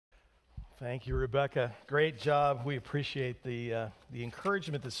Thank you, Rebecca. Great job. We appreciate the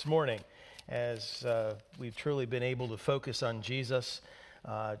encouragement this morning as we've truly been able to focus on Jesus,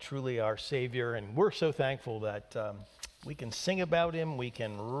 truly our Savior. And we're so thankful that we can sing about him, we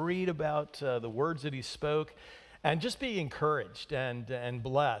can read about the words that he spoke, and just be encouraged and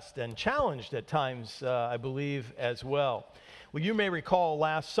blessed and challenged at times, I believe, as well. Well, you may recall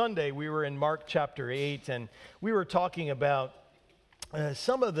last Sunday we were in Mark chapter 8, and we were talking about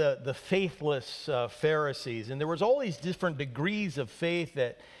some of the faithless Pharisees, and there was all these different degrees of faith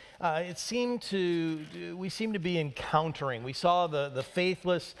that we seem to be encountering. We saw the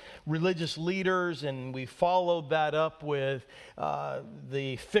faithless religious leaders, and we followed that up with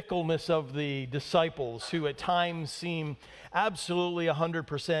the fickleness of the disciples, who at times seem absolutely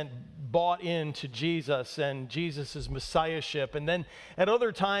 100% bought into Jesus and Jesus' messiahship. And then at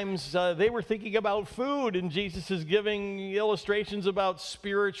other times, they were thinking about food, and Jesus is giving illustrations about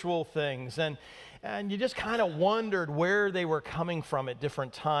spiritual things. And you just kind of wondered where they were coming from at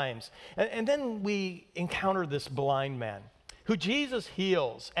different times. And then we encountered this blind man who Jesus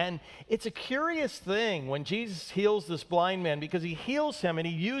heals. And it's a curious thing when Jesus heals this blind man, because he heals him and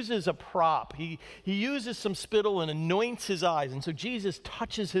he uses a prop. He uses some spittle and anoints his eyes. And so Jesus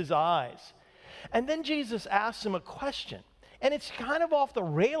touches his eyes. And then Jesus asks him a question. And it's kind of off the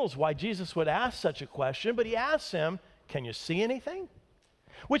rails why Jesus would ask such a question, but he asks him, "Can you see anything?"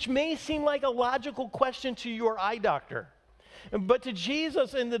 Which may seem like a logical question to your eye doctor. But to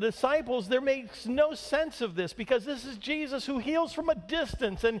Jesus and the disciples, there makes no sense of this, because this is Jesus who heals from a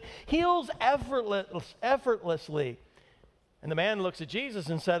distance and heals effortlessly. And the man looks at Jesus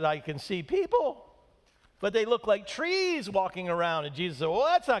and said, "I can see people, but they look like trees walking around." And Jesus said, "Well,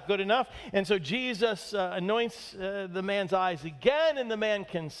 that's not good enough." And so Jesus anoints the man's eyes again, and the man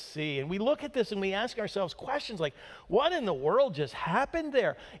can see. And we look at this and we ask ourselves questions like, what in the world just happened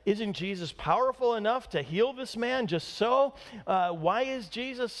there? Isn't Jesus powerful enough to heal this man just so? Why is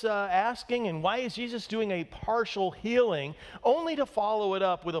Jesus asking, and why is Jesus doing a partial healing only to follow it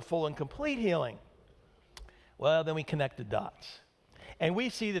up with a full and complete healing? Well, then we connect the dots. And we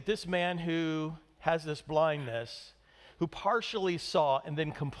see that this man who has this blindness, who partially saw and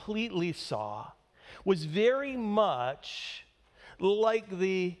then completely saw, was very much like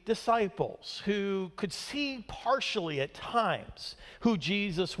the disciples who could see partially at times who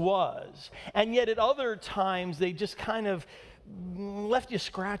Jesus was. And yet at other times they just kind of left you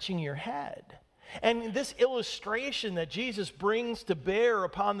scratching your head. And this illustration that Jesus brings to bear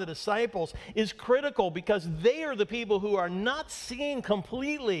upon the disciples is critical, because they are the people who are not seeing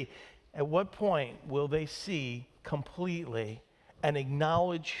completely. At what point will they see completely and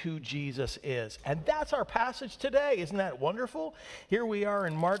acknowledge who Jesus is? And that's our passage today. Isn't that wonderful? Here we are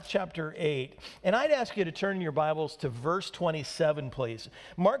in Mark chapter 8. And I'd ask you to turn in your Bibles to verse 27, please.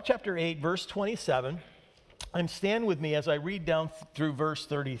 Mark chapter 8, verse 27. And stand with me as I read down through verse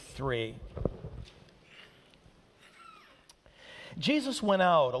 33. Jesus went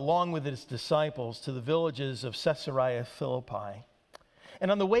out along with his disciples to the villages of Caesarea Philippi. And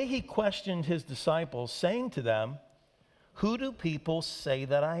on the way he questioned his disciples, saying to them, "Who do people say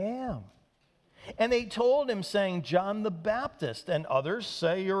that I am?" And they told him, saying, "John the Baptist, and others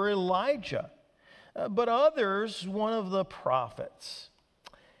say you're Elijah, but others one of the prophets."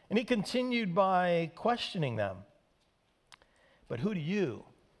 And he continued by questioning them, "But who do you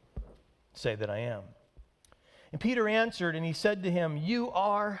say that I am?" And Peter answered, and he said to him, "You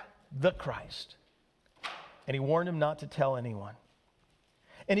are the Christ." And he warned him not to tell anyone.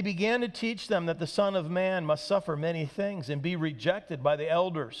 And he began to teach them that the Son of Man must suffer many things and be rejected by the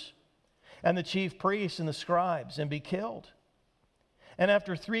elders and the chief priests and the scribes and be killed, and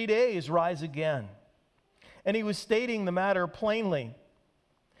after 3 days rise again. And he was stating the matter plainly.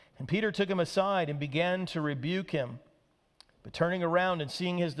 And Peter took him aside and began to rebuke him. But turning around and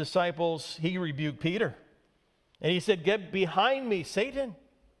seeing his disciples, he rebuked Peter. And he said, "Get behind me, Satan,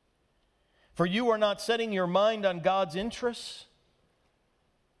 for you are not setting your mind on God's interests,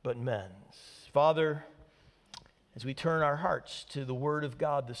 but men's." Father, as we turn our hearts to the Word of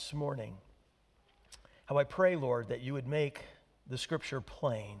God this morning, how I pray, Lord, that you would make the Scripture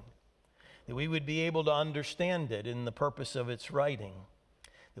plain, that we would be able to understand it in the purpose of its writing,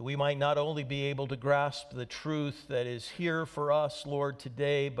 that we might not only be able to grasp the truth that is here for us, Lord,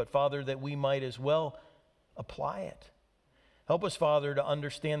 today, but, Father, that we might as well apply it. Help us, Father, to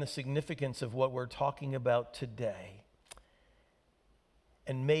understand the significance of what we're talking about today.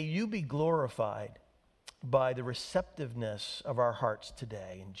 And may you be glorified by the receptiveness of our hearts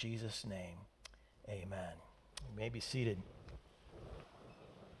today. In Jesus' name, amen. You may be seated.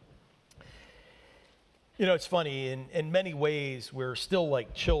 You know, it's funny, in many ways, we're still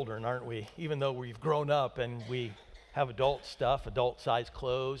like children, aren't we? Even though we've grown up and we have adult stuff, adult-sized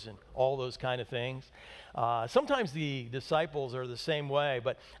clothes, and all those kind of things. Sometimes the disciples are the same way,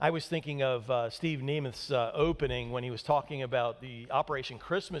 but I was thinking of Steve Nemeth's opening when he was talking about the Operation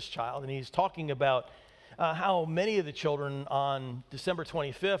Christmas Child, and he's talking about how many of the children on December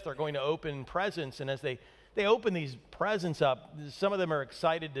 25th are going to open presents, and as they open these presents up, some of them are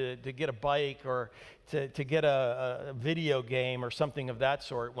excited to get a bike or to get a video game or something of that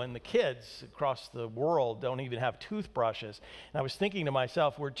sort, when the kids across the world don't even have toothbrushes. And I was thinking to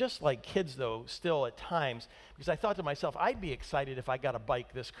myself, we're just like kids, though, still at times, because I thought to myself, I'd be excited if I got a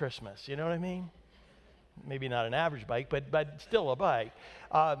bike this Christmas. You know what I mean? Maybe not an average bike, but still a bike.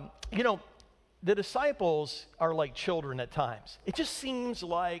 You know, the disciples are like children at times. It just seems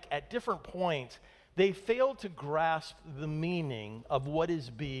like at different points, they fail to grasp the meaning of what is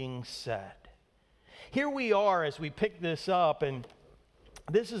being said. Here we are as we pick this up, and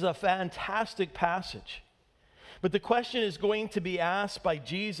this is a fantastic passage. But the question is going to be asked by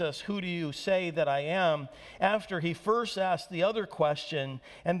Jesus, who do you say that I am? After he first asked the other question,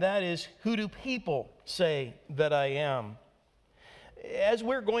 and that is, who do people say that I am? As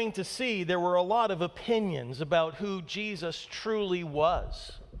we're going to see, there were a lot of opinions about who Jesus truly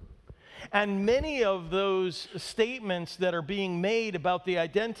was. And many of those statements that are being made about the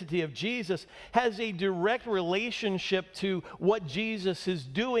identity of Jesus has a direct relationship to what Jesus is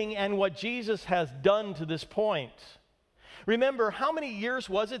doing and what Jesus has done to this point. Remember, how many years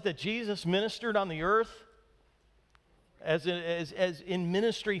was it that Jesus ministered on the earth? As in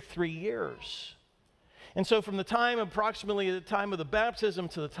ministry, 3 years. And so from approximately the time of the baptism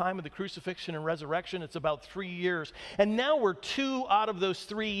to the time of the crucifixion and resurrection, it's about 3 years. And now we're 2 out of those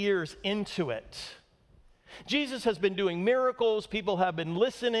 3 years into it. Jesus has been doing miracles, people have been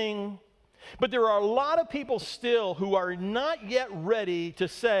listening, but there are a lot of people still who are not yet ready to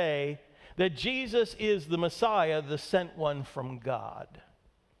say that Jesus is the Messiah, the sent one from God.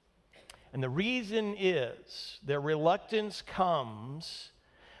 And the reason is their reluctance comes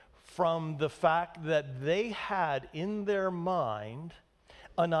from the fact that they had in their mind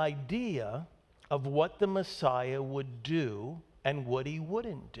an idea of what the Messiah would do and what he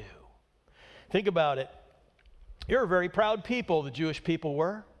wouldn't do. Think about it. You're a very proud people, the Jewish people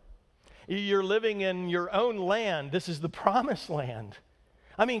were. You're living in your own land. This is the promised land.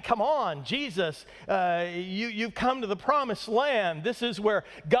 I mean, come on, Jesus, you've come to the promised land. This is where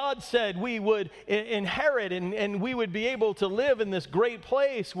God said we would inherit and we would be able to live in this great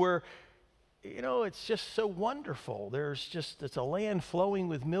place where, you know, it's just so wonderful. It's a land flowing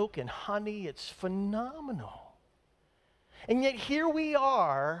with milk and honey. It's phenomenal. And yet here we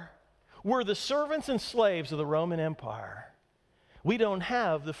are, we're the servants and slaves of the Roman Empire. We don't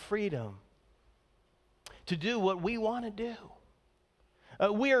have the freedom to do what we want to do.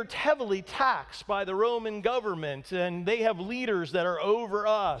 We are heavily taxed by the Roman government, and they have leaders that are over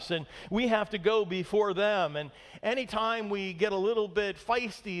us, and we have to go before them. And anytime we get a little bit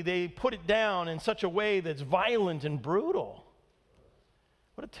feisty, they put it down in such a way that's violent and brutal.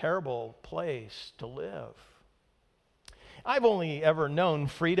 What a terrible place to live. I've only ever known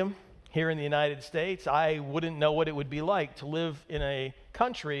freedom here in the United States. I wouldn't know what it would be like to live in a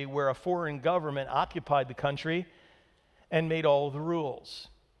country where a foreign government occupied the country and made all the rules.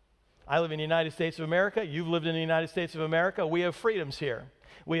 I live in the United States of America. You've lived in the United States of America. We have freedoms here.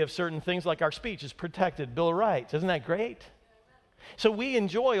 We have certain things like our speech is protected, Bill of Rights. Isn't that great? So we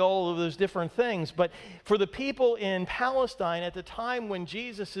enjoy all of those different things. But for the people in Palestine at the time when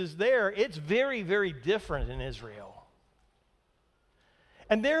Jesus is there, it's very, very different in Israel.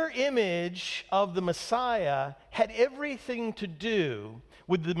 And their image of the Messiah had everything to do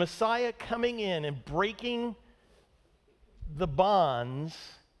with the Messiah coming in and breaking the bonds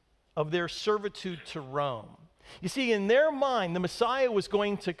of their servitude to Rome. You see, in their mind, the Messiah was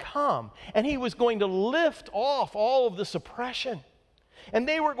going to come, and he was going to lift off all of this oppression. And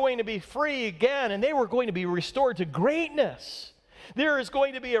they were going to be free again, and they were going to be restored to greatness. There is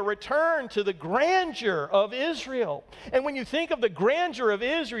going to be a return to the grandeur of Israel. And when you think of the grandeur of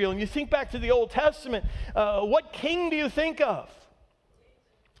Israel, and you think back to the Old Testament, what king do you think of?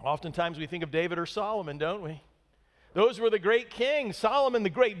 Oftentimes we think of David or Solomon, don't we? Those were the great kings. Solomon, the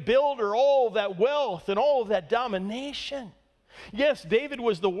great builder, all of that wealth and all of that domination. Yes, David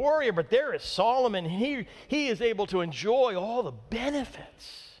was the warrior, but there is Solomon. He is able to enjoy all the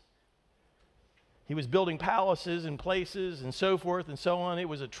benefits. He was building palaces and places and so forth and so on. It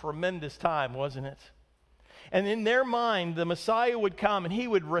was a tremendous time, wasn't it? And in their mind, the Messiah would come and he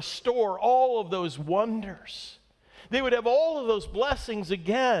would restore all of those wonders. They would have all of those blessings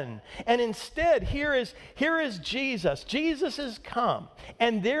again. And instead, here is Jesus. Jesus has come.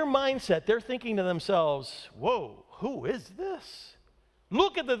 And their mindset, they're thinking to themselves, whoa, who is this?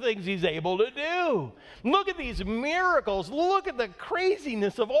 Look at the things he's able to do. Look at these miracles. Look at the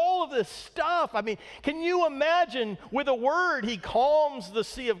craziness of all of this stuff. I mean, can you imagine with a word he calms the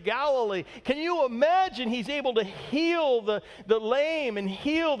Sea of Galilee? Can you imagine he's able to heal the lame and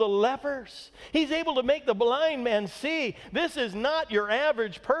heal the lepers? He's able to make the blind man see. This is not your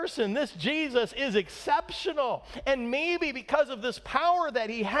average person. This Jesus is exceptional. And maybe because of this power that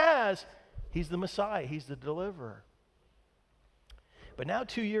he has, he's the Messiah. He's the deliverer. But now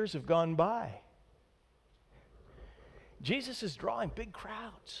 2 years have gone by. Jesus is drawing big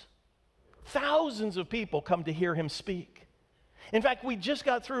crowds. Thousands of people come to hear him speak. In fact, we just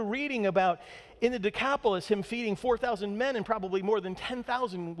got through reading about, in the Decapolis, him feeding 4,000 men and probably more than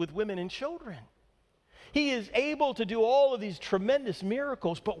 10,000 with women and children. He is able to do all of these tremendous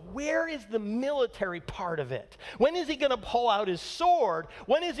miracles, but where is the military part of it? When is he going to pull out his sword?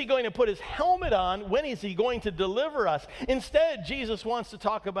 When is he going to put his helmet on? When is he going to deliver us? Instead, Jesus wants to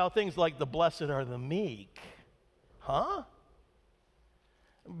talk about things like the blessed are the meek. Huh?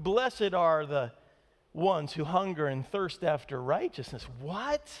 Blessed are the ones who hunger and thirst after righteousness.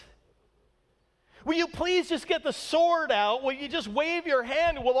 What? Will you please just get the sword out? Will you just wave your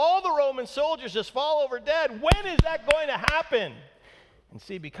hand? Will all the Roman soldiers just fall over dead? When is that going to happen? And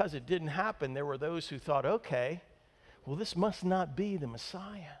see, because it didn't happen, there were those who thought, okay, well, this must not be the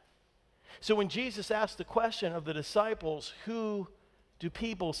Messiah. So when Jesus asked the question of the disciples, who do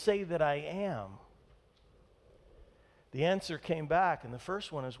people say that I am? The answer came back, and the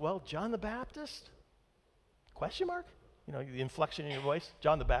first one is, well, John the Baptist? Question mark? You know, the inflection in your voice,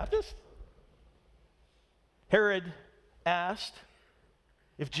 John the Baptist? Herod asked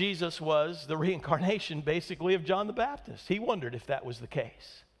if Jesus was the reincarnation, basically, of John the Baptist. He wondered if that was the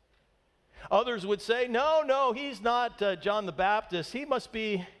case. Others would say, no, he's not John the Baptist. He must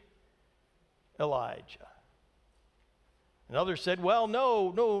be Elijah. And others said, well,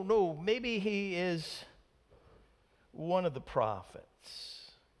 no, maybe he is one of the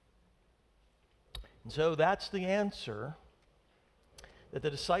prophets. And so that's the answer that the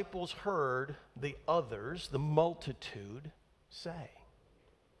disciples heard the others, the multitude, say.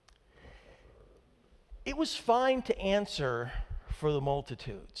 It was fine to answer for the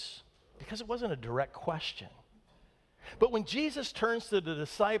multitudes because it wasn't a direct question. But when Jesus turns to the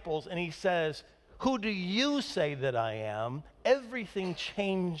disciples and he says, who do you say that I am? Everything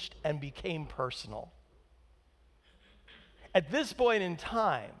changed and became personal. At this point in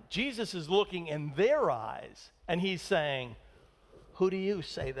time, Jesus is looking in their eyes and he's saying, who do you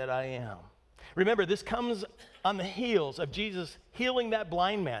say that I am? Remember, this comes on the heels of Jesus healing that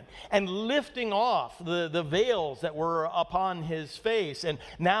blind man and lifting off the veils that were upon his face. And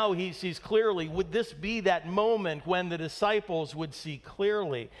now he sees clearly. Would this be that moment when the disciples would see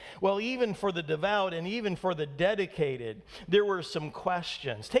clearly? Well, even for the devout and even for the dedicated, there were some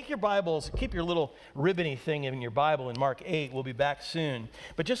questions. Take your Bibles, keep your little ribbony thing in your Bible in Mark 8. We'll be back soon.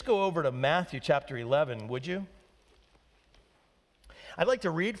 But just go over to Matthew chapter 11, would you? I'd like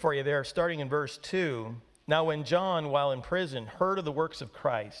to read for you there, starting in verse 2. Now, when John, while in prison, heard of the works of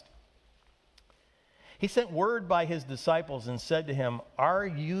Christ, he sent word by his disciples and said to him, are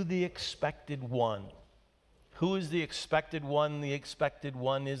you the expected one? Who is the expected one? The expected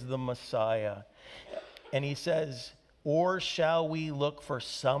one is the Messiah. And he says, or shall we look for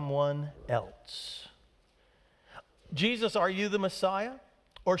someone else? Jesus, are you the Messiah?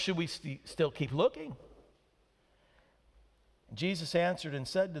 Or should we still keep looking? Jesus answered and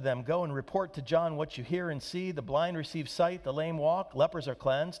said to them, go and report to John what you hear and see. The blind receive sight, the lame walk, lepers are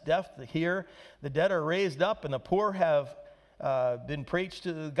cleansed, deaf hear, the dead are raised up, and the poor have been preached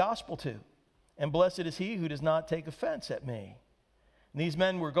to the gospel to. And blessed is he who does not take offense at me. And these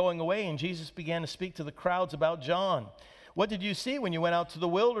men were going away, and Jesus began to speak to the crowds about John. What did you see when you went out to the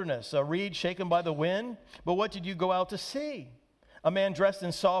wilderness? A reed shaken by the wind? But what did you go out to see? A man dressed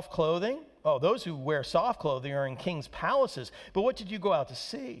in soft clothing? Oh, those who wear soft clothing are in king's palaces. But what did you go out to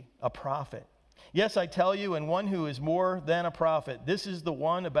see? A prophet. Yes, I tell you, and one who is more than a prophet. This is the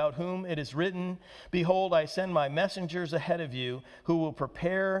one about whom it is written, behold, I send my messengers ahead of you who will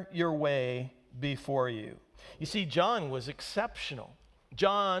prepare your way before you. You see, John was exceptional.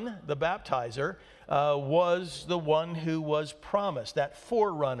 John, the baptizer, was the one who was promised, that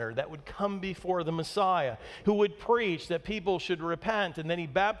forerunner that would come before the Messiah, who would preach that people should repent, and then he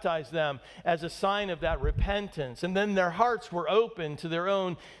baptized them as a sign of that repentance. And then their hearts were open to their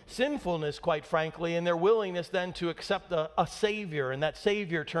own sinfulness, quite frankly, and their willingness then to accept a Savior. And that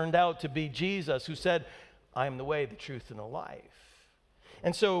Savior turned out to be Jesus, who said, I am the way, the truth, and the life.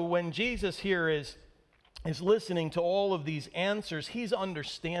 And so when Jesus here is listening to all of these answers, he's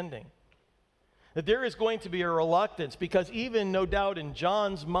understanding that there is going to be a reluctance, because even no doubt in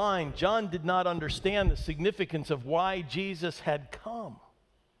John's mind, John did not understand the significance of why Jesus had come.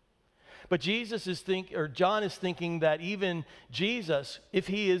 But John is thinking that even Jesus, if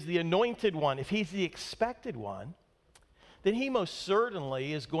he is the anointed one, if he's the expected one, then he most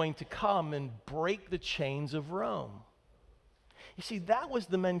certainly is going to come and break the chains of Rome. You see, that was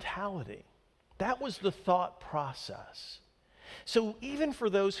the mentality. That was the thought process. So even for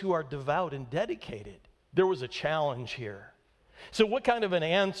those who are devout and dedicated, there was a challenge here. So what kind of an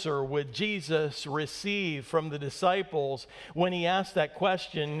answer would Jesus receive from the disciples when he asked that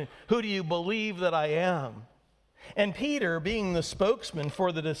question, "Who do you believe that I am?" And Peter, being the spokesman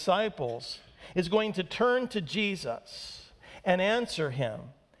for the disciples, is going to turn to Jesus and answer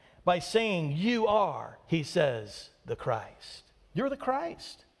him by saying, "You are," he says, "the Christ." You're the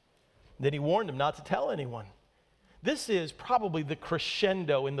Christ. Then he warned him not to tell anyone. This is probably the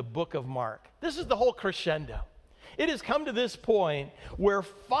crescendo in the book of Mark. This is the whole crescendo. It has come to this point where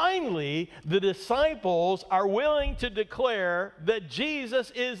finally the disciples are willing to declare that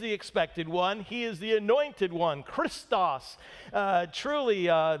Jesus is the expected one. He is the anointed one, Christos. Truly,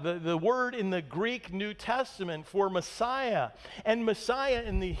 the word in the Greek New Testament for Messiah. And Messiah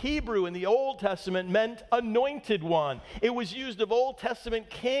in the Hebrew in the Old Testament meant anointed one. It was used of Old Testament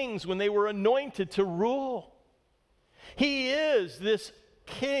kings when they were anointed to rule. He is this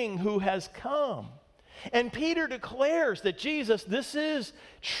king who has come. And Peter declares that Jesus, this is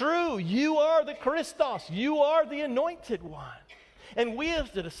true. You are the Christos. You are the anointed one. And we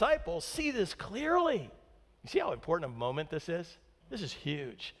as the disciples see this clearly. You see how important a moment this is? This is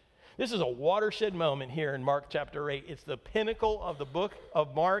huge. This is a watershed moment here in Mark chapter 8. It's the pinnacle of the book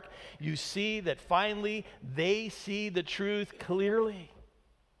of Mark. You see that finally they see the truth clearly.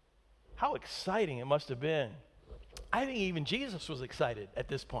 How exciting it must have been. I think even Jesus was excited at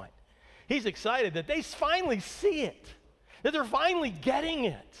this point. He's excited that they finally see it, that they're finally getting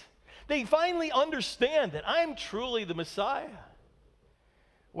it. They finally understand that I'm truly the Messiah.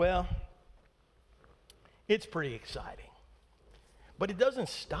 Well, it's pretty exciting. But it doesn't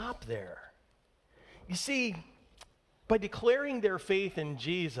stop there. You see, by declaring their faith in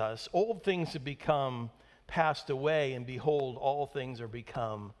Jesus, old things have become passed away, and behold, all things are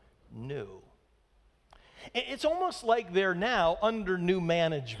become new. It's almost like they're now under new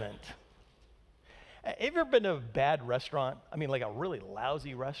management. Have you ever been to a bad restaurant? I mean, like a really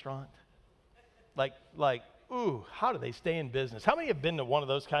lousy restaurant? Like, ooh, how do they stay in business? How many have been to one of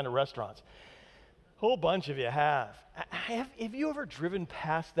those kind of restaurants? A whole bunch of you have. Have you ever driven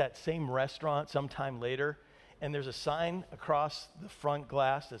past that same restaurant sometime later, and there's a sign across the front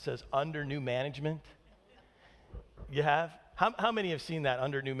glass that says, "Under new management"? You have? How many have seen that,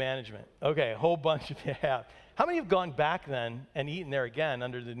 under new management? Okay, a whole bunch of you have. How many have gone back then and eaten there again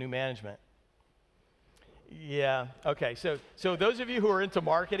under the new management? Yeah, okay, so those of you who are into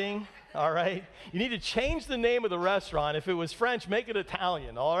marketing, all right, you need to change the name of the restaurant. If it was French, make it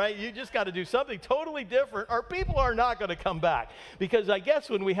Italian, all right? You just got to do something totally different, or people are not going to come back. Because I guess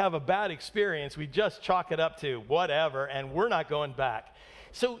when we have a bad experience, we just chalk it up to whatever, and we're not going back.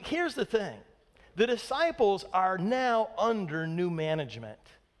 So here's the thing. The disciples are now under new management.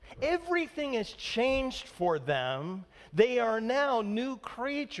 Everything has changed for them. They are now new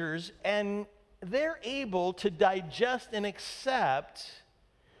creatures, and they're able to digest and accept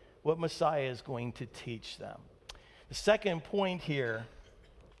what Messiah is going to teach them. The second point here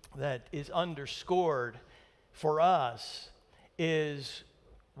that is underscored for us is,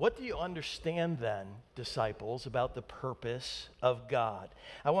 what do you understand then, disciples, about the purpose of God?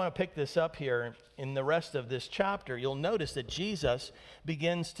 I want to pick this up here in the rest of this chapter. You'll notice that Jesus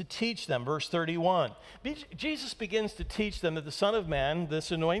begins to teach them. Verse 31. Jesus begins to teach them that the Son of Man,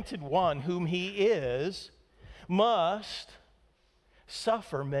 this anointed one whom he is, must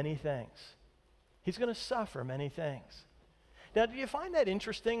suffer many things. He's going to suffer many things. Now, do you find that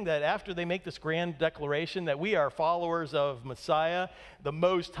interesting that after they make this grand declaration that we are followers of Messiah, the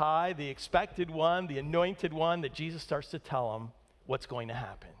Most High, the expected one, the anointed one, that Jesus starts to tell them what's going to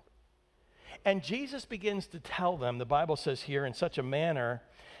happen? And Jesus begins to tell them, the Bible says here, in such a manner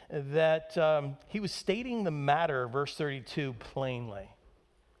that he was stating the matter, verse 32, plainly.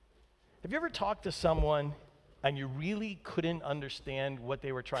 Have you ever talked to someone and you really couldn't understand what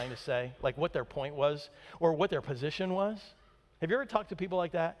they were trying to say, like what their point was or what their position was? Have you ever talked to people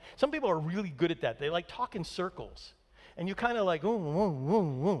like that? Some people are really good at that. They like talk in circles. And you kind of like, ooh, ooh,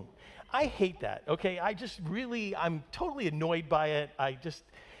 ooh, ooh. I hate that, okay? I'm totally annoyed by it.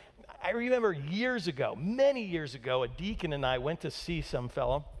 I remember years ago, many years ago, a deacon and I went to see some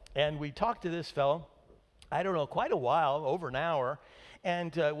fellow, and we talked to this fellow, I don't know, quite a while, over an hour.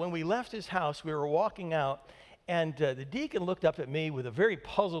 And when we left his house, we were walking out, and the deacon looked up at me with a very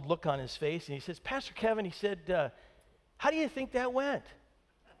puzzled look on his face, and he says, Pastor Kevin, he said, how do you think that went?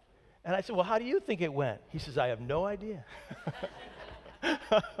 And I said, well, how do you think it went? He says, I have no idea.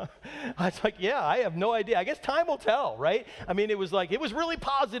 I was like, yeah, I have no idea. I guess time will tell, right? I mean, it was really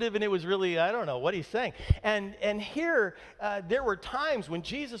positive, and it was really, I don't know what he's saying. And here, there were times when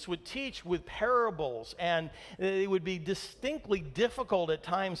Jesus would teach with parables, and it would be distinctly difficult at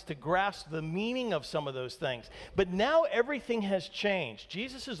times to grasp the meaning of some of those things. But now everything has changed.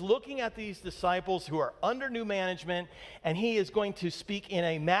 Jesus is looking at these disciples who are under new management, and he is going to speak in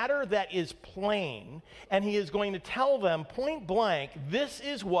a matter that is plain, and he is going to tell them point blank, this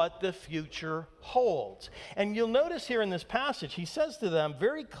is what the future holds. And you'll notice here in this passage, he says to them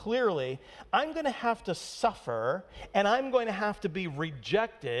very clearly, I'm going to have to suffer, and I'm going to have to be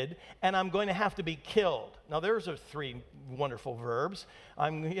rejected, and I'm going to have to be killed. Now, those are three wonderful verbs,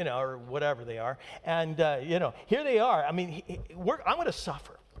 or whatever they are. And, here they are. I mean, I'm going to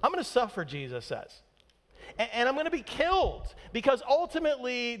suffer. I'm going to suffer, Jesus says. And I'm going to be killed, because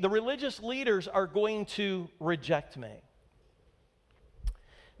ultimately the religious leaders are going to reject me.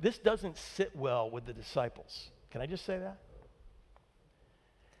 This doesn't sit well with the disciples. Can I just say that?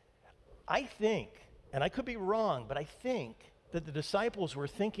 I think, and I could be wrong, but I think that the disciples were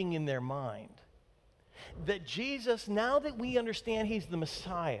thinking in their mind that Jesus, now that we understand he's the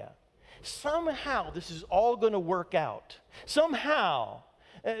Messiah, somehow this is all going to work out. Somehow,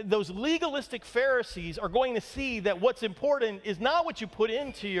 those legalistic Pharisees are going to see that what's important is not what you put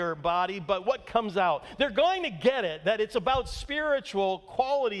into your body, but what comes out. They're going to get it, that it's about spiritual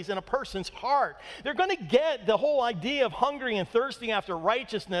qualities in a person's heart. They're going to get the whole idea of hungering and thirsting after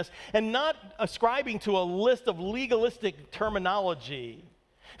righteousness and not ascribing to a list of legalistic terminology.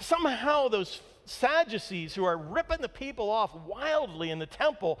 Somehow those Sadducees, who are ripping the people off wildly in the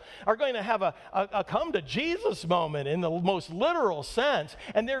temple, are going to have a come to Jesus moment in the most literal sense,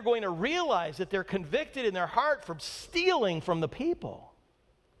 and they're going to realize that they're convicted in their heart from stealing from the people.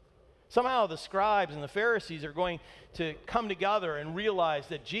 Somehow the scribes and the Pharisees are going to come together and realize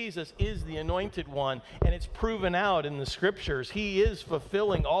that Jesus is the anointed one, and it's proven out in the scriptures. He is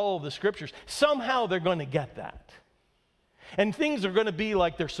fulfilling all of the scriptures. Somehow they're going to get that. And things are going to be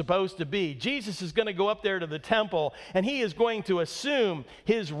like they're supposed to be. Jesus is going to go up there to the temple, and he is going to assume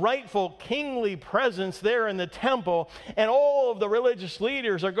his rightful kingly presence there in the temple, and all of the religious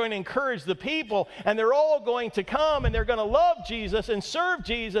leaders are going to encourage the people, and they're all going to come, and they're going to love Jesus and serve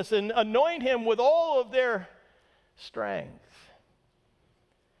Jesus and anoint him with all of their strength.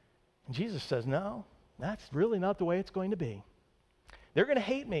 And Jesus says, no, that's really not the way it's going to be. They're going to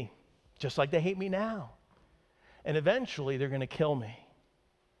hate me, just like they hate me now. And eventually they're going to kill me.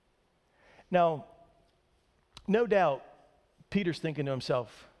 Now, no doubt, Peter's thinking to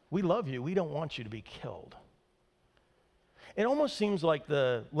himself, we love you. We don't want you to be killed. It almost seems like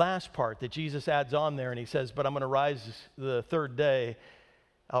the last part that Jesus adds on there, and he says, but I'm going to rise the third day.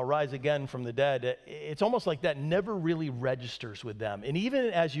 I'll rise again from the dead. It's almost like that never really registers with them. And even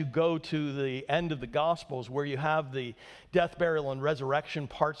as you go to the end of the Gospels, where you have the death, burial, and resurrection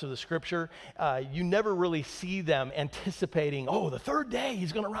parts of the Scripture, you never really see them anticipating, oh, the third day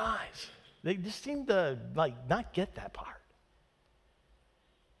he's going to rise. They just seem to not get that part.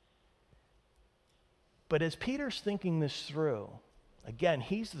 But as Peter's thinking this through, again,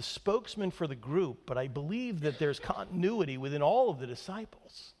 he's the spokesman for the group, but I believe that there's continuity within all of the disciples.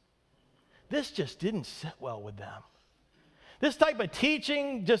 This just didn't sit well with them. This type of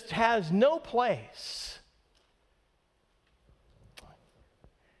teaching just has no place.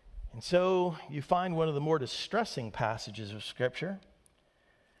 And so you find one of the more distressing passages of Scripture,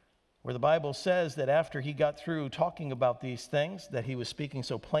 where the Bible says that after he got through talking about these things that he was speaking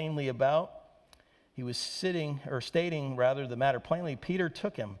so plainly about, he was stating the matter plainly. Peter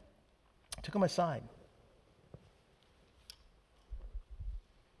took him aside.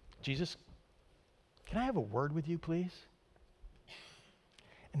 Jesus, can I have a word with you, please?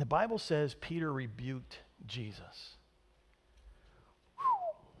 And the Bible says Peter rebuked Jesus.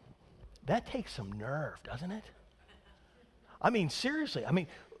 Whew. That takes some nerve, doesn't it? I mean, seriously. I mean,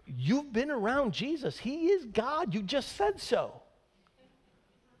 you've been around Jesus. He is God. You just said so.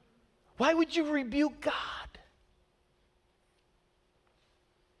 Why would you rebuke God?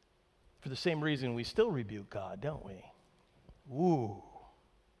 For the same reason we still rebuke God, don't we? Ooh.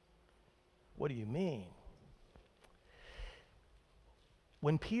 What do you mean?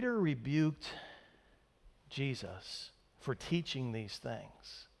 When Peter rebuked Jesus for teaching these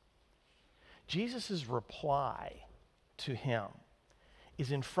things, Jesus' reply to him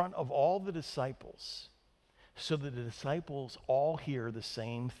is in front of all the disciples, so that the disciples all hear the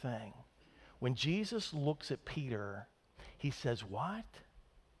same thing. When Jesus looks at Peter, he says, "What?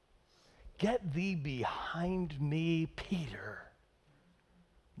 Get thee behind me, Peter."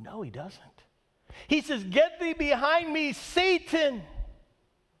 No, he doesn't. He says, "Get thee behind me, Satan."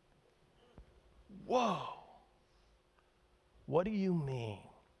 Whoa. What do you mean?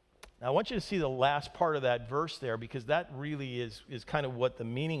 Now, I want you to see the last part of that verse there, because that really is kind of what the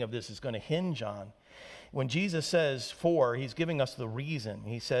meaning of this is going to hinge on. When Jesus says "for," he's giving us the reason.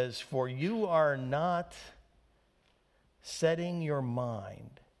 He says, "For you are not setting your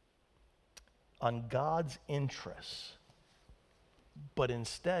mind on God's interests, but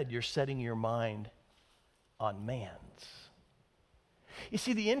instead you're setting your mind on man's." You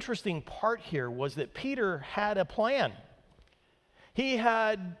see, the interesting part here was that Peter had a plan. He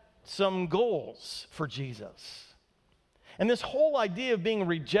had some goals for Jesus. And this whole idea of being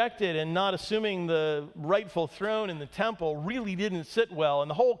rejected and not assuming the rightful throne in the temple really didn't sit well. And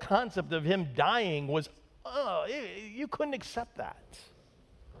the whole concept of him dying was, you couldn't accept that.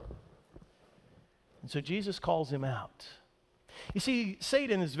 And so Jesus calls him out. You see,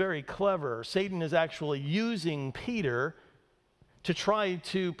 Satan is very clever. Satan is actually using Peter to try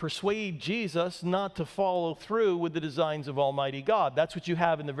to persuade Jesus not to follow through with the designs of Almighty God. That's what you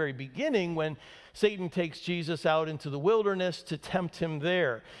have in the very beginning when Satan takes Jesus out into the wilderness to tempt him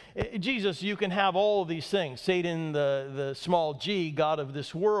there. Jesus, you can have all of these things. Satan, the small g, god of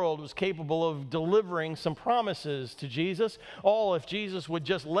this world, was capable of delivering some promises to Jesus. All if Jesus would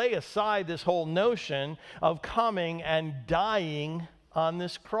just lay aside this whole notion of coming and dying on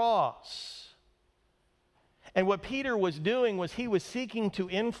this cross. And what Peter was doing was he was seeking to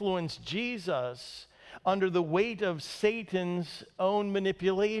influence Jesus under the weight of Satan's own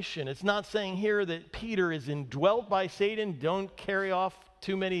manipulation. It's not saying here that Peter is indwelt by Satan. Don't carry off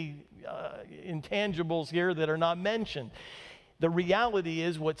too many intangibles here that are not mentioned. The reality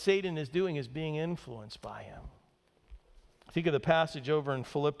is what Satan is doing is being influenced by him. Think of the passage over in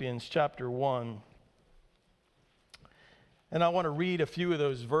Philippians chapter 1. And I want to read a few of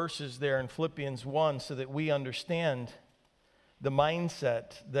those verses there in Philippians 1 so that we understand the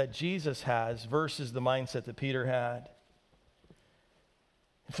mindset that Jesus has versus the mindset that Peter had.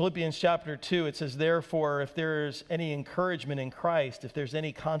 In Philippians chapter 2, it says, "Therefore, if there's any encouragement in Christ, if there's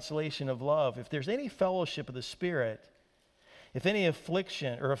any consolation of love, if there's any fellowship of the Spirit, if any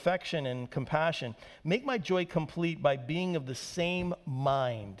affection and compassion, make my joy complete by being of the same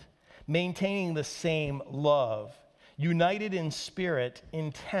mind, maintaining the same love, united in spirit,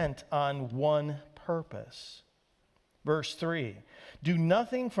 intent on one purpose." Verse 3, "Do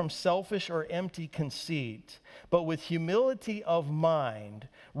nothing from selfish or empty conceit, but with humility of mind,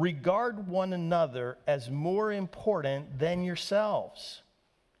 regard one another as more important than yourselves.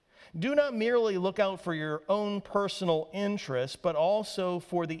 Do not merely look out for your own personal interests, but also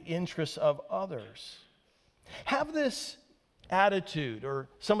for the interests of others. Have this attitude," or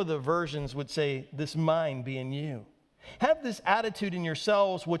some of the versions would say, "this mind be in you. Have this attitude in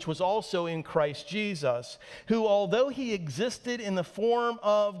yourselves, which was also in Christ Jesus, who, although he existed in the form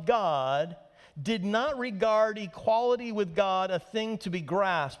of God, did not regard equality with God a thing to be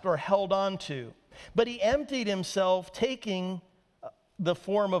grasped or held on to, but he emptied himself, taking the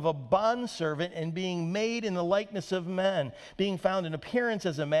form of a bondservant and being made in the likeness of men. Being found in appearance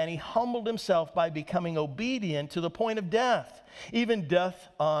as a man, he humbled himself by becoming obedient to the point of death, even death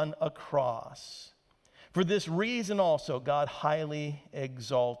on a cross. For this reason also God highly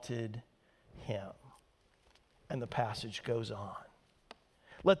exalted him." And the passage goes on.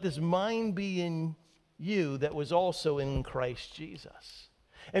 "Let this mind be in you that was also in Christ Jesus."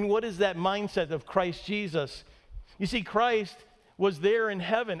 And what is that mindset of Christ Jesus? You see, Christ was there in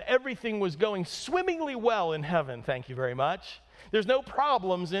heaven. Everything was going swimmingly well in heaven. Thank you very much. There's no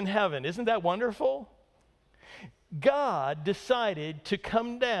problems in heaven. Isn't that wonderful? God decided to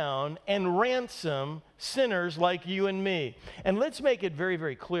come down and ransom sinners like you and me. And let's make it very,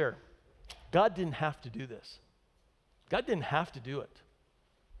 very clear. God didn't have to do this. God didn't have to do it.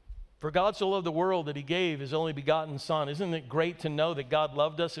 For God so loved the world that he gave his only begotten Son. Isn't it great to know that God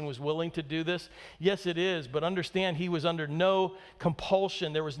loved us and was willing to do this? Yes, it is. But understand, he was under no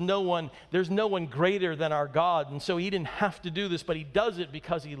compulsion. There's no one greater than our God. And so he didn't have to do this, but he does it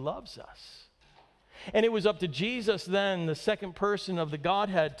because he loves us. And it was up to Jesus then, the second person of the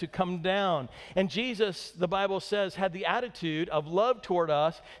Godhead, to come down. And Jesus, the Bible says, had the attitude of love toward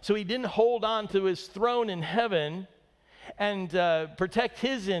us, so he didn't hold on to his throne in heaven and protect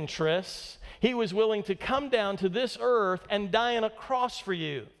his interests. He was willing to come down to this earth and die on a cross for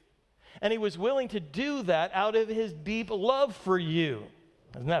you. And he was willing to do that out of his deep love for you.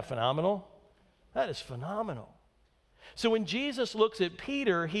 Isn't that phenomenal? That is phenomenal. So when Jesus looks at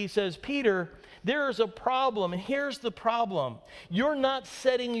Peter, he says, Peter, there is a problem, and here's the problem. You're not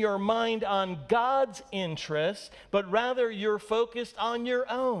setting your mind on God's interests, but rather you're focused on your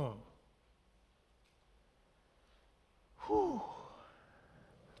own. Whew.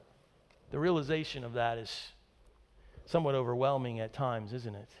 The realization of that is somewhat overwhelming at times,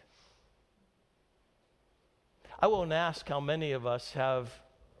 isn't it? I won't ask how many of us have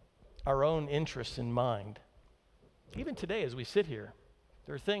our own interests in mind. Even today as we sit here,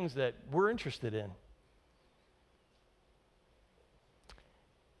 there are things that we're interested in. And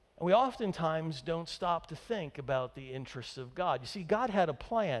we oftentimes don't stop to think about the interests of God. You see, God had a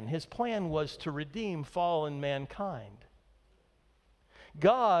plan. His plan was to redeem fallen mankind.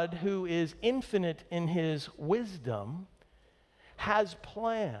 God, who is infinite in his wisdom, has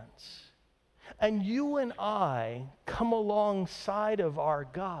plans. And you and I come alongside of our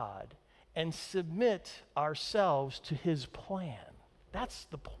God and submit ourselves to his plan. That's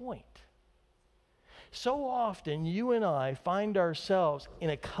the point. So often, you and I find ourselves in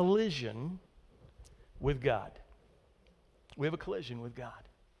a collision with God. We have a collision with God.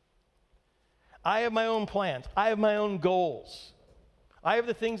 I have my own plans. I have my own goals. I have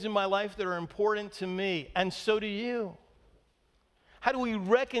the things in my life that are important to me, and so do you. How do we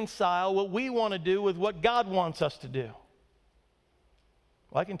reconcile what we want to do with what God wants us to do?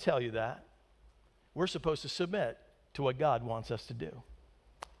 Well, I can tell you that. We're supposed to submit to what God wants us to do.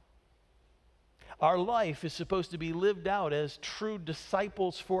 Our life is supposed to be lived out as true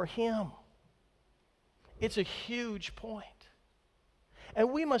disciples for him. It's a huge point.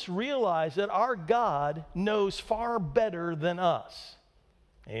 And we must realize that our God knows far better than us.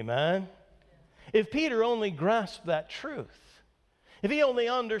 Amen? If Peter only grasped that truth, if he only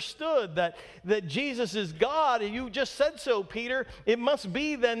understood that Jesus is God, and you just said so, Peter, it must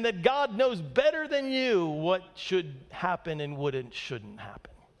be then that God knows better than you what should happen and shouldn't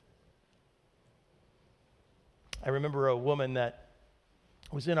happen. I remember a woman that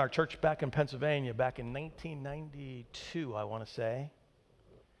was in our church back in Pennsylvania back in 1992, I want to say.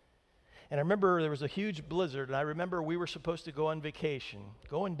 And I remember there was a huge blizzard, and I remember we were supposed to go on vacation,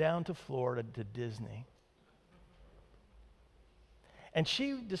 going down to Florida to Disney. And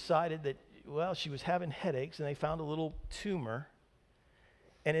she decided that, well, she was having headaches, and they found a little tumor,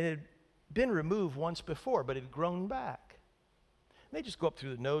 and it had been removed once before, but it had grown back. And they just go up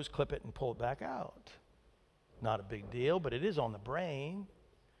through the nose, clip it, and pull it back out. Not a big deal, but it is on the brain.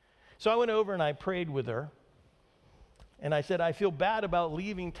 So I went over and I prayed with her. And I said, I feel bad about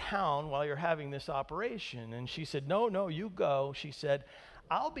leaving town while you're having this operation. And she said, no, you go. She said,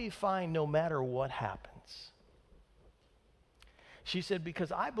 I'll be fine no matter what happens. She said,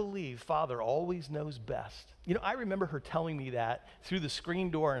 because I believe Father always knows best. You know, I remember her telling me that through the screen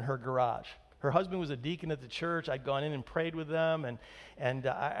door in her garage. Her husband was a deacon at the church. I'd gone in and prayed with them. And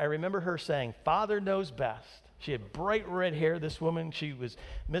I remember her saying, Father knows best. She had bright red hair, this woman. She was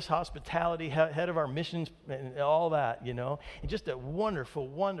Miss Hospitality, head of our missions, and all that, you know. And just a wonderful,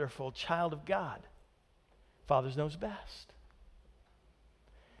 wonderful child of God. Father knows best.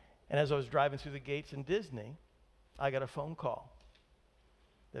 And as I was driving through the gates in Disney, I got a phone call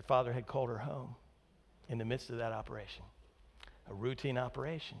that Father had called her home in the midst of that operation, a routine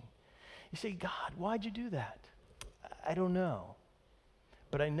operation. You say, God, why'd you do that? I don't know.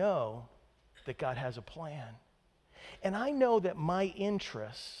 But I know that God has a plan. And I know that my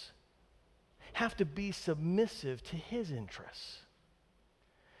interests have to be submissive to his interests.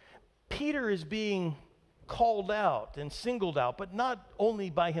 Peter is being called out and singled out, but not only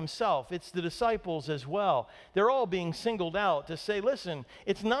by himself, it's the disciples as well. They're all being singled out to say, listen,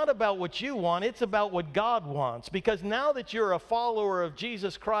 it's not about what you want, it's about what God wants. Because now that you're a follower of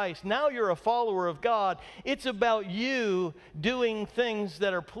Jesus Christ, now you're a follower of God, it's about you doing things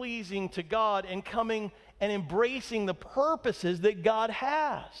that are pleasing to God and coming and embracing the purposes that God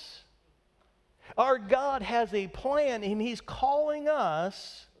has. Our God has a plan, and he's calling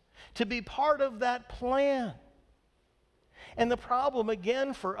us to be part of that plan. And the problem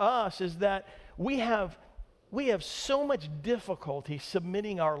again for us is that we have so much difficulty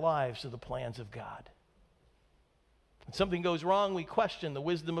submitting our lives to the plans of God. When something goes wrong, we question the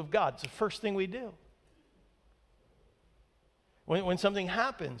wisdom of God. It's the first thing we do. When something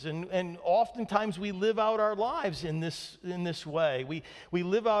happens, and oftentimes we live out our lives in this way. We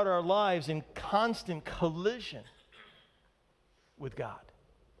live out our lives in constant collision with God.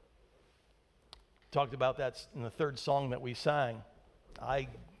 Talked about that in the third song that we sang. I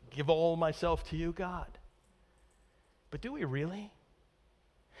give all myself to you, God. But do we really?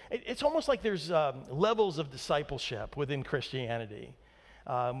 It's almost like there's levels of discipleship within Christianity.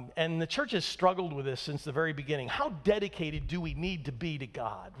 And the church has struggled with this since the very beginning. How dedicated do we need to be to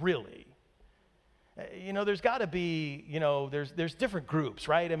God, really? There's got to be, there's different groups,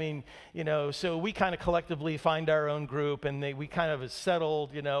 right? I mean, so we kind of collectively find our own group, and we kind of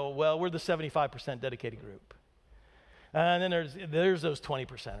settled, well, we're the 75% dedicated group. And then there's those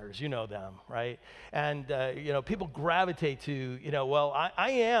 20%ers, you know them, right? And, people gravitate to, well,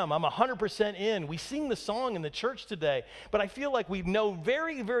 I'm 100% in. We sing the song in the church today, but I feel like we know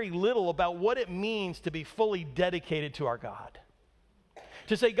very, very little about what it means to be fully dedicated to our God.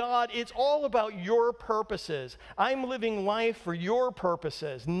 To say, God, it's all about your purposes. I'm living life for your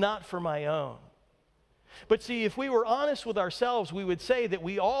purposes, not for my own. But see, if we were honest with ourselves, we would say that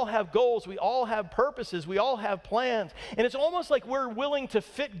we all have goals, we all have purposes, we all have plans. And it's almost like we're willing to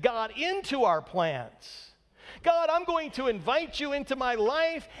fit God into our plans. God, I'm going to invite you into my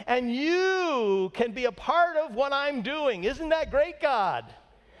life, and you can be a part of what I'm doing. Isn't that great, God?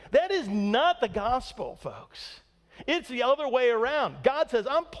 That is not the gospel, folks. It's the other way around. God says,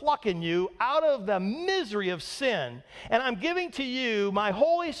 I'm plucking you out of the misery of sin, and I'm giving to you my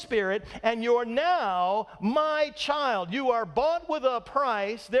Holy Spirit, and you're now my child. You are bought with a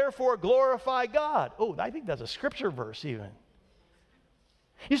price, therefore glorify God. Oh, I think that's a scripture verse even.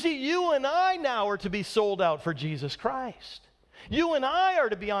 You see, you and I now are to be sold out for Jesus Christ. You and I are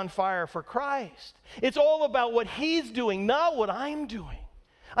to be on fire for Christ. It's all about what he's doing, not what I'm doing.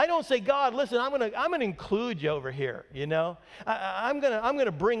 I don't say, God, listen, I'm gonna include you over here, I'm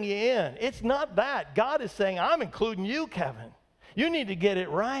gonna bring you in. It's not that. God is saying, I'm including you, Kevin. You need to get it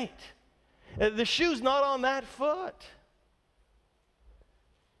right. The shoe's not on that foot.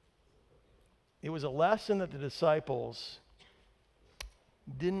 It was a lesson that the disciples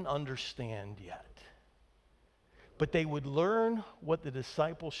didn't understand yet. But they would learn what the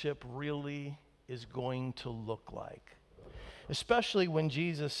discipleship really is going to look like. Especially when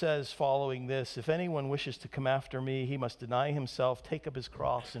Jesus says following this, if anyone wishes to come after me, he must deny himself, take up his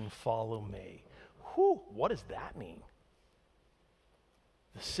cross, and follow me. Whew, what does that mean?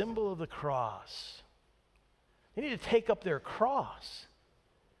 The symbol of the cross. They need to take up their cross.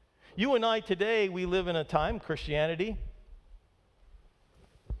 You and I today, we live in a time, Christianity,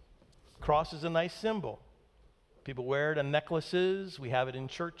 cross is a nice symbol. People wear it on necklaces. We have it in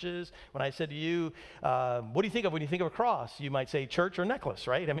churches. When I said to you, what do you think of when you think of a cross? You might say church or necklace,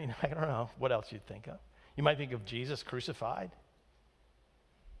 right? I mean, I don't know what else you'd think of. You might think of Jesus crucified.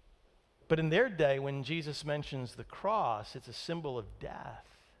 But in their day, when Jesus mentions the cross, it's a symbol of death.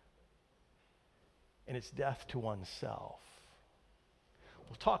 And it's death to oneself.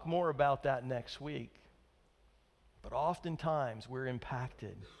 We'll talk more about that next week. But oftentimes, we're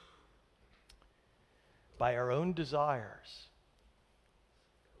impacted by our own desires,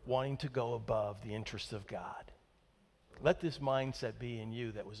 wanting to go above the interests of God. Let this mindset be in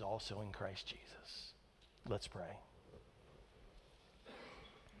you that was also in Christ Jesus. Let's pray.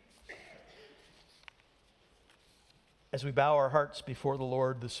 As we bow our hearts before the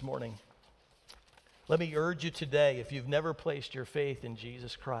Lord this morning, let me urge you today, if you've never placed your faith in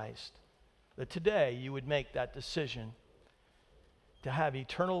Jesus Christ, that today you would make that decision to have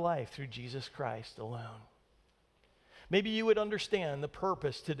eternal life through Jesus Christ alone. Maybe you would understand the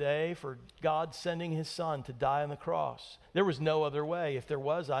purpose today for God sending his son to die on the cross. There was no other way. If there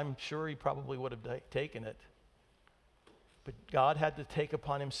was, I'm sure he probably would have taken it. But God had to take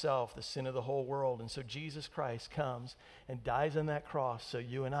upon himself the sin of the whole world. And so Jesus Christ comes and dies on that cross so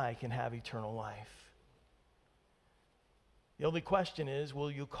you and I can have eternal life. The only question is,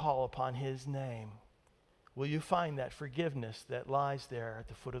 will you call upon his name? Will you find that forgiveness that lies there at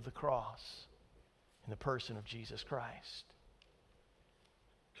the foot of the cross in the person of Jesus Christ?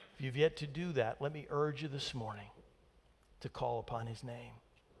 If you've yet to do that, let me urge you this morning to call upon his name.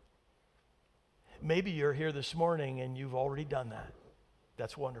 Maybe you're here this morning and you've already done that.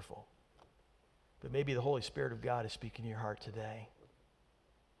 That's wonderful. But maybe the Holy Spirit of God is speaking to your heart today.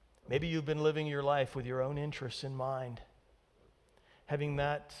 Maybe you've been living your life with your own interests in mind, having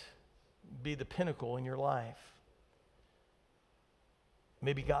that be the pinnacle in your life.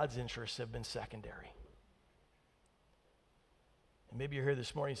 Maybe God's interests have been secondary. And maybe you're here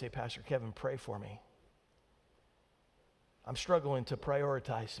this morning and say, Pastor Kevin, pray for me. I'm struggling to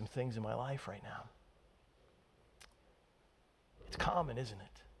prioritize some things in my life right now. It's common, isn't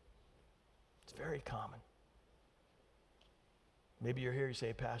it? It's very common. Maybe you're here, you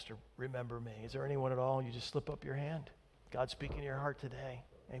say, Pastor, remember me. Is there anyone at all? You just slip up your hand. God's speaking to your heart today.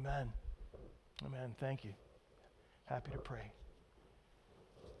 Amen. Amen. Thank you. Happy to pray.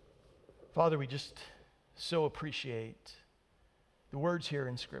 Father, we just so appreciate the words here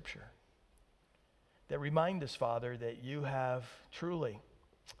in Scripture that remind us, Father, that you have truly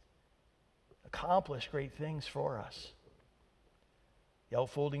accomplished great things for us. The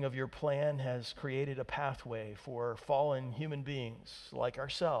unfolding of your plan has created a pathway for fallen human beings like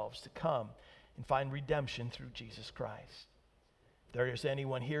ourselves to come and find redemption through Jesus Christ. If there is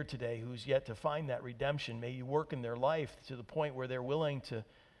anyone here today who's yet to find that redemption, may you work in their life to the point where they're willing to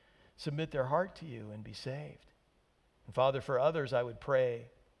submit their heart to you and be saved. And Father, for others, I would pray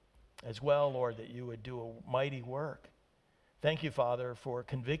as well, Lord, that you would do a mighty work. Thank you, Father, for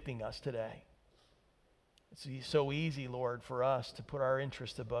convicting us today. It's so easy, Lord, for us to put our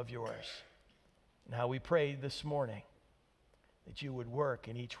interest above yours. And how we prayed this morning that you would work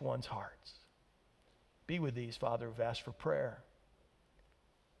in each one's hearts. Be with these, Father, who've asked for prayer.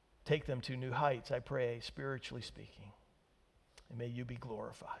 Take them to new heights, I pray, spiritually speaking. And may you be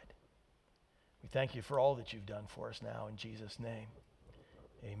glorified. We thank you for all that you've done for us now in Jesus' name.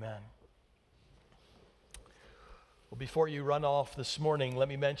 Amen. Well, before you run off this morning, let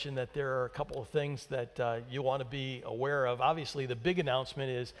me mention that there are a couple of things that you want to be aware of. Obviously, the big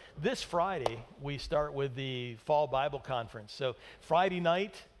announcement is this Friday, we start with the Fall Bible Conference. So Friday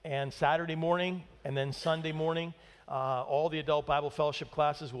night and Saturday morning, and then Sunday morning, all the adult Bible fellowship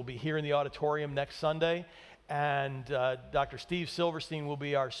classes will be here in the auditorium next Sunday. And Dr. Steve Silverstein will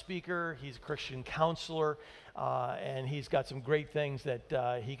be our speaker. He's a Christian counselor, and he's got some great things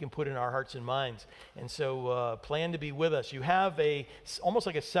that he can put in our hearts and minds. And so plan to be with us. You have almost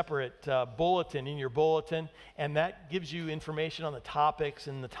like a separate bulletin in your bulletin, and that gives you information on the topics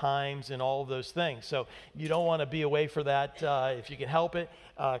and the times and all of those things. So you don't want to be away for that. If you can help it,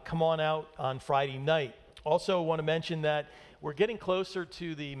 come on out on Friday night. Also want to mention that we're getting closer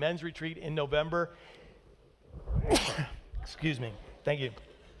to the men's retreat in November. Excuse me. Thank you.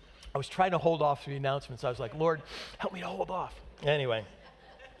 I was trying to hold off the announcements. I was like, Lord, help me to hold off. Anyway,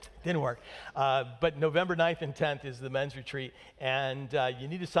 didn't work. But November 9th and 10th is the men's retreat, and you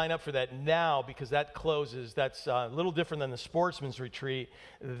need to sign up for that now because that closes. That's a little different than the sportsman's retreat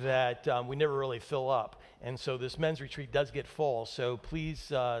that we never really fill up. And so this men's retreat does get full, so please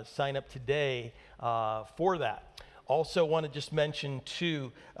sign up today for that. Also want to just mention,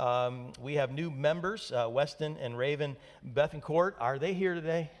 too, we have new members, Weston and Raven Bethencourt. Are they here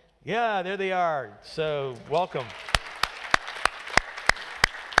today? Yeah, there they are. So welcome.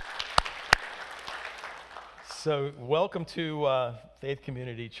 So welcome to Faith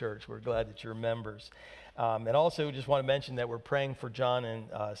Community Church. We're glad that you're members. And also just want to mention that we're praying for John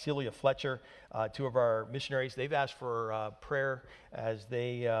and Celia Fletcher, two of our missionaries. They've asked for prayer as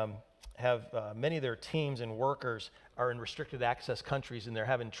they have many of their teams and workers are in restricted access countries, and they're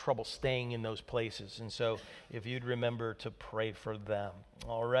having trouble staying in those places. And so if you'd remember to pray for them.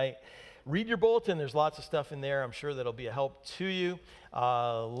 All right. Read your bulletin. There's lots of stuff in there. I'm sure that'll be a help to you.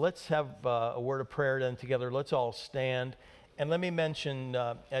 Let's have a word of prayer then together. Let's all stand. And let me mention,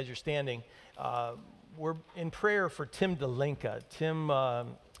 as you're standing, we're in prayer for Tim Delinka. Tim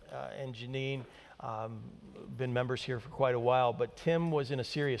and Janine been members here for quite a while, but Tim was in a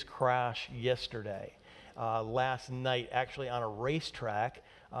serious crash yesterday, last night, actually on a racetrack,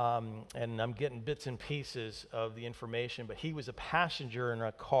 and I'm getting bits and pieces of the information, but he was a passenger in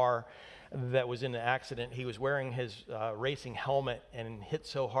a car that was in an accident. He was wearing his racing helmet and hit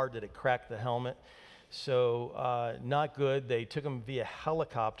so hard that it cracked the helmet, so not good. They took him via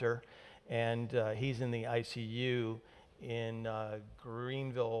helicopter, and he's in the ICU in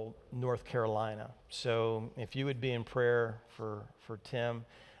Greenville, North Carolina. So if you would be in prayer for Tim.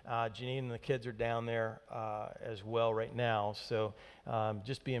 Janine and the kids are down there as well right now. So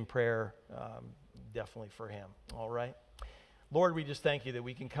just be in prayer definitely for him. All right. Lord, we just thank you that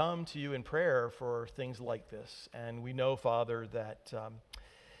we can come to you in prayer for things like this. And we know, Father, that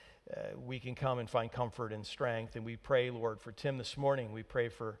we can come and find comfort and strength. And we pray, Lord, for Tim this morning. We pray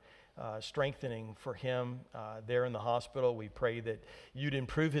for strengthening for him there in the hospital. We pray that you'd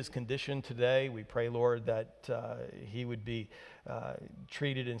improve his condition today. We pray, Lord, that he would be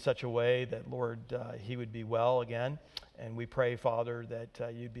treated in such a way that, Lord, he would be well again. And we pray, Father,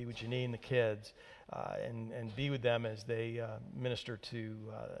 that you'd be with Janine and the kids and be with them as they minister to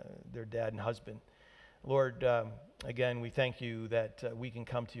their dad and husband. Lord, again, we thank you that we can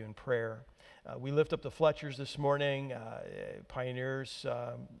come to you in prayer. We lift up the Fletchers this morning, Pioneers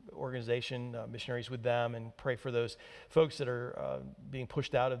organization, missionaries with them, and pray for those folks that are being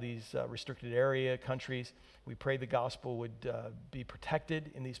pushed out of these restricted area countries. We pray the gospel would be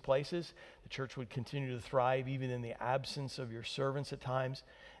protected in these places. The church would continue to thrive even in the absence of your servants at times,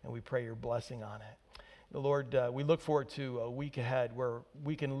 and we pray your blessing on it. Lord, we look forward to a week ahead where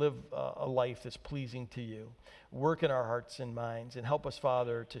we can live a life that's pleasing to you. Work in our hearts and minds and help us,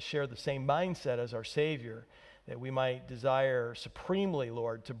 Father, to share the same mindset as our Savior, that we might desire supremely,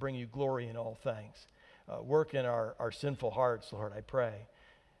 Lord, to bring you glory in all things. Work in our sinful hearts, Lord, I pray,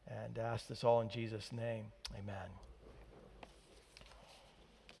 and ask this all in Jesus' name. Amen.